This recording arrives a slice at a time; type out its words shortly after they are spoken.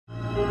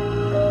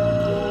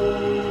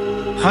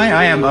Hi,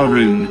 I am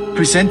Arun,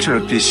 presenter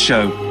of this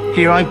show.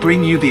 Here I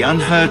bring you the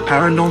unheard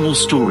paranormal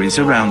stories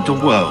around the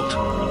world.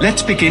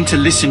 Let's begin to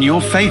listen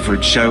your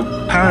favorite show,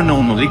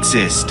 Paranormal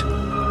Exist.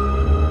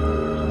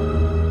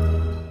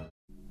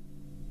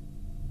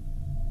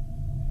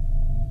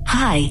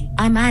 Hi,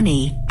 I'm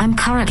Annie. I'm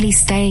currently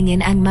staying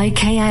in Ang Mo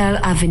Kio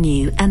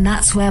Avenue, and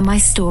that's where my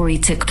story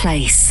took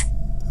place.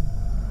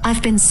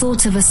 I've been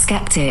sort of a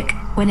skeptic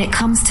when it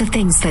comes to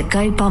things that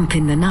go bump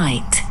in the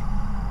night.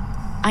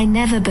 I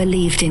never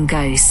believed in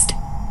ghosts.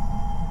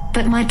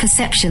 But my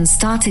perception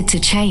started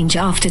to change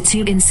after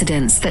two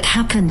incidents that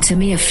happened to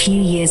me a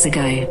few years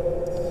ago.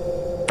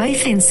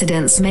 Both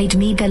incidents made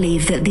me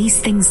believe that these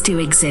things do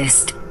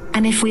exist,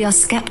 and if we are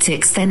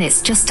skeptics, then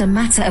it's just a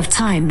matter of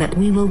time that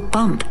we will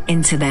bump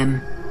into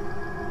them.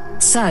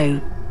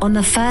 So, on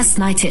the first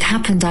night it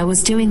happened, I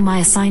was doing my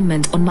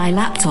assignment on my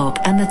laptop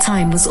and the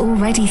time was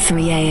already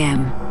 3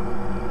 a.m.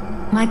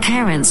 My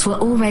parents were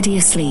already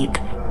asleep,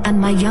 and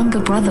my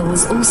younger brother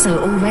was also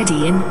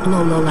already in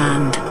La La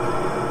Land.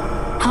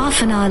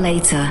 Half an hour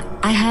later,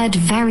 I heard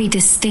very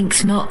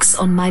distinct knocks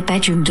on my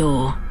bedroom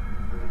door.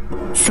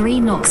 3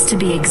 knocks to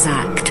be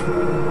exact.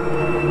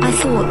 I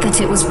thought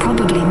that it was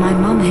probably my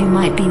mum, who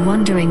might be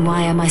wondering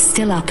why am I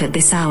still up at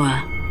this hour.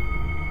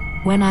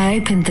 When I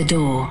opened the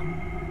door,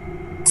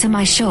 to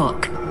my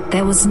shock,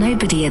 there was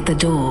nobody at the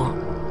door.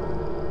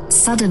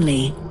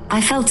 Suddenly, I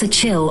felt a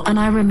chill and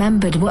I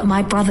remembered what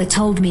my brother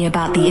told me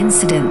about the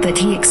incident that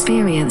he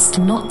experienced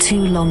not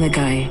too long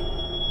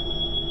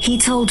ago. He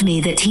told me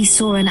that he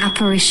saw an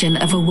apparition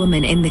of a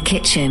woman in the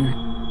kitchen.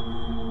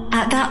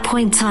 At that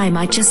point in time,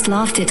 I just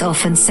laughed it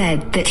off and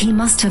said that he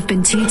must have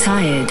been too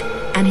tired,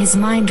 and his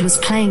mind was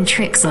playing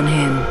tricks on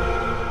him.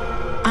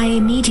 I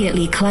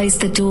immediately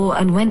closed the door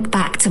and went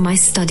back to my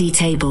study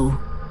table.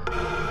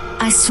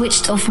 I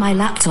switched off my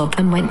laptop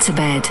and went to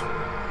bed.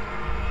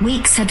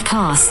 Weeks had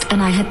passed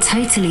and I had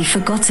totally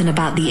forgotten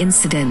about the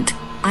incident.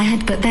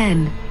 But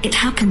then, it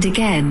happened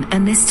again,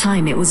 and this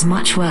time it was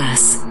much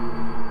worse.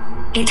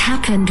 It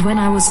happened when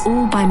I was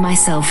all by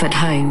myself at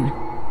home.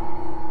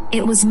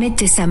 It was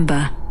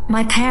mid-December.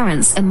 My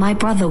parents and my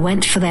brother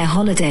went for their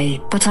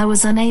holiday, but I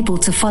was unable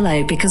to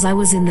follow because I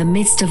was in the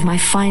midst of my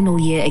final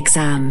year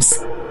exams.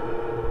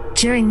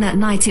 During that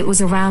night it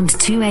was around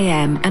 2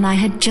 a.m. and I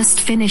had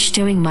just finished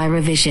doing my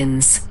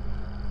revisions.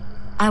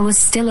 I was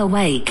still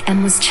awake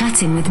and was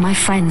chatting with my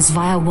friends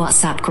via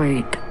WhatsApp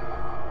group.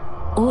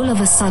 All of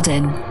a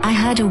sudden, I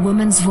heard a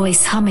woman's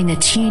voice humming a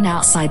tune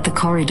outside the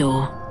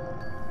corridor.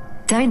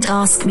 Don't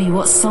ask me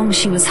what song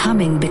she was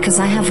humming because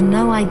I have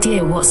no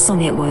idea what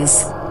song it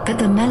was, but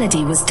the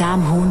melody was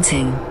damn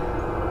haunting.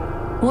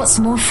 What's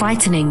more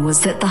frightening was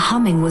that the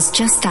humming was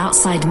just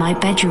outside my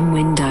bedroom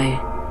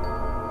window.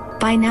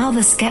 By now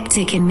the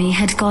skeptic in me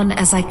had gone,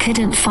 as I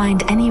couldn't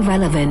find any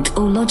relevant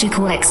or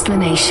logical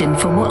explanation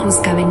for what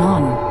was going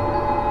on.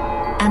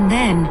 And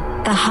then,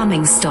 the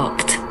humming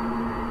stopped.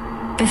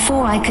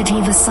 Before I could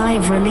heave a sigh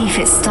of relief,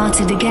 it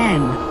started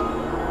again.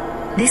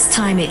 This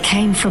time it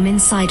came from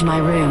inside my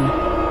room.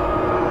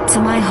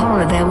 To my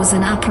horror, there was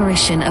an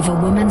apparition of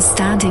a woman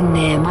standing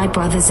near my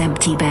brother's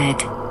empty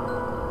bed.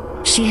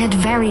 She had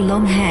very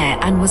long hair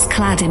and was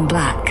clad in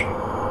black.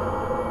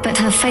 But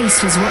her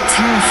face was what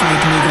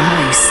terrified me the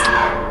most.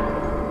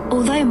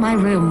 Although my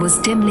room was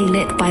dimly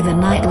lit by the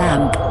night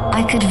lamp,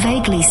 I could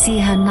vaguely see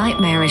her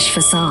nightmarish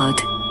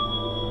facade.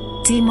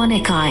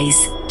 Demonic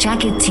eyes,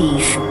 jagged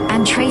teeth,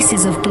 and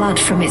traces of blood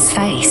from its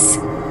face.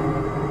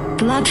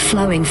 Blood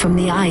flowing from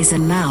the eyes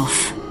and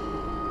mouth.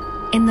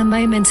 In the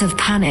moment of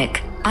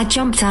panic, I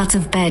jumped out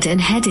of bed and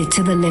headed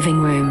to the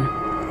living room.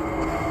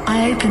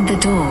 I opened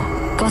the door,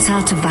 got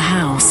out of the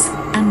house,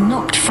 and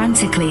knocked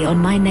frantically on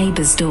my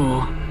neighbor's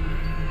door.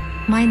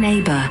 My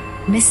neighbor,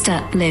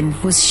 Mr. Lim,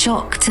 was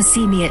shocked to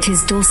see me at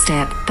his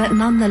doorstep, but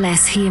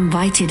nonetheless he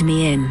invited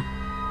me in.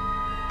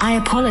 I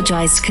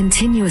apologized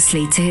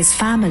continuously to his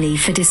family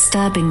for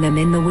disturbing them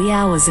in the wee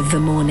hours of the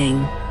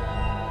morning.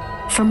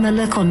 From the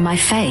look on my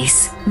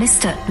face,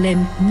 Mr.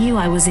 Lim knew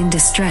I was in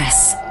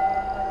distress.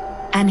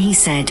 And he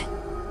said,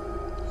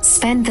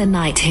 "Spend the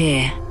night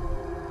here.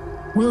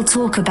 We'll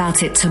talk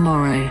about it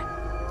tomorrow."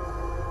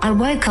 I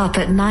woke up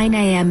at 9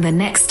 a.m. the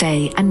next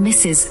day and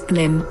Mrs.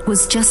 Lim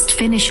was just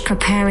finished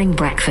preparing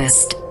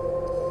breakfast.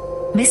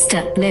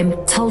 Mr. Lim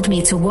told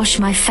me to wash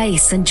my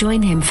face and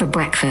join him for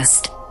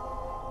breakfast.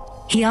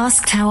 He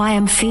asked how I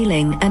am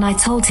feeling and I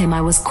told him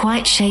I was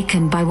quite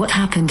shaken by what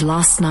happened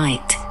last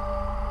night.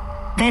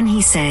 Then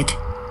he said,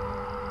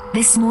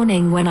 "This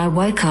morning when I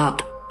woke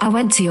up, I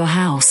went to your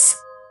house.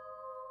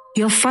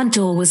 Your front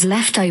door was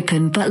left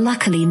open, but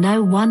luckily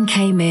no one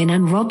came in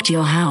and robbed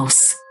your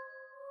house.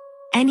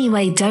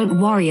 Anyway, don't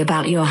worry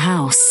about your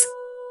house.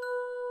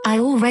 I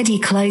already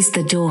closed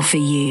the door for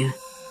you."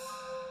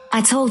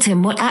 I told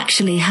him what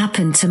actually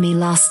happened to me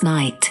last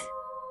night.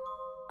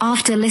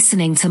 After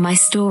listening to my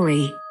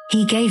story,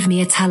 he gave me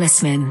a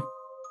talisman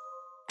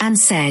and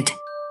said,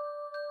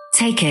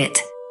 "Take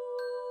it.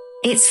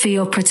 It's for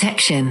your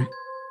protection.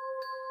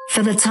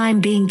 For the time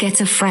being,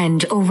 get a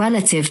friend or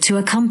relative to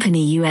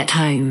accompany you at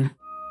home.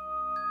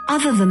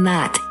 Other than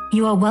that,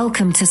 You are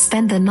welcome to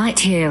spend the night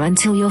here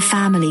until your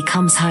family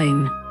comes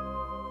home.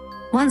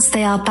 Once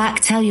they are back,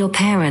 tell your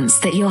parents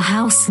that your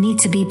house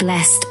needs to be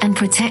blessed and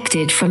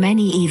protected from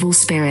any evil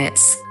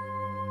spirits.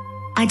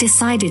 I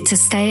decided to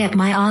stay at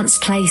my aunt's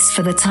place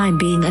for the time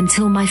being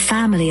until my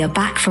family are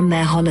back from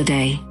their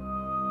holiday.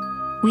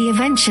 We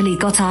eventually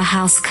got our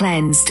house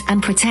cleansed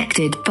and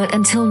protected, but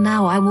until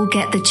now I will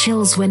get the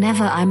chills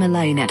whenever I'm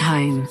alone at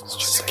home.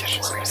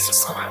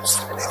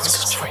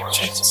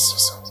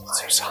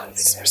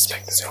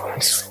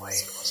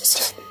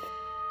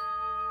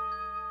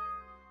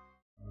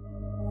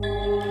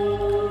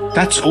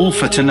 That's all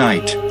for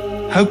tonight.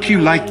 Hope you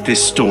liked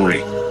this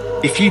story.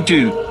 If you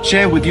do,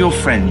 share with your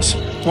friends.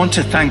 Want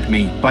to thank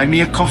me? Buy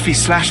me a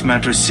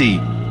coffee/Madrasi.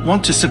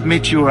 Want to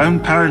submit your own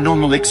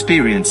paranormal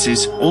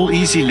experiences? All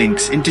easy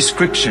links in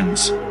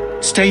descriptions.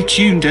 Stay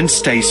tuned and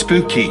stay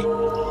spooky.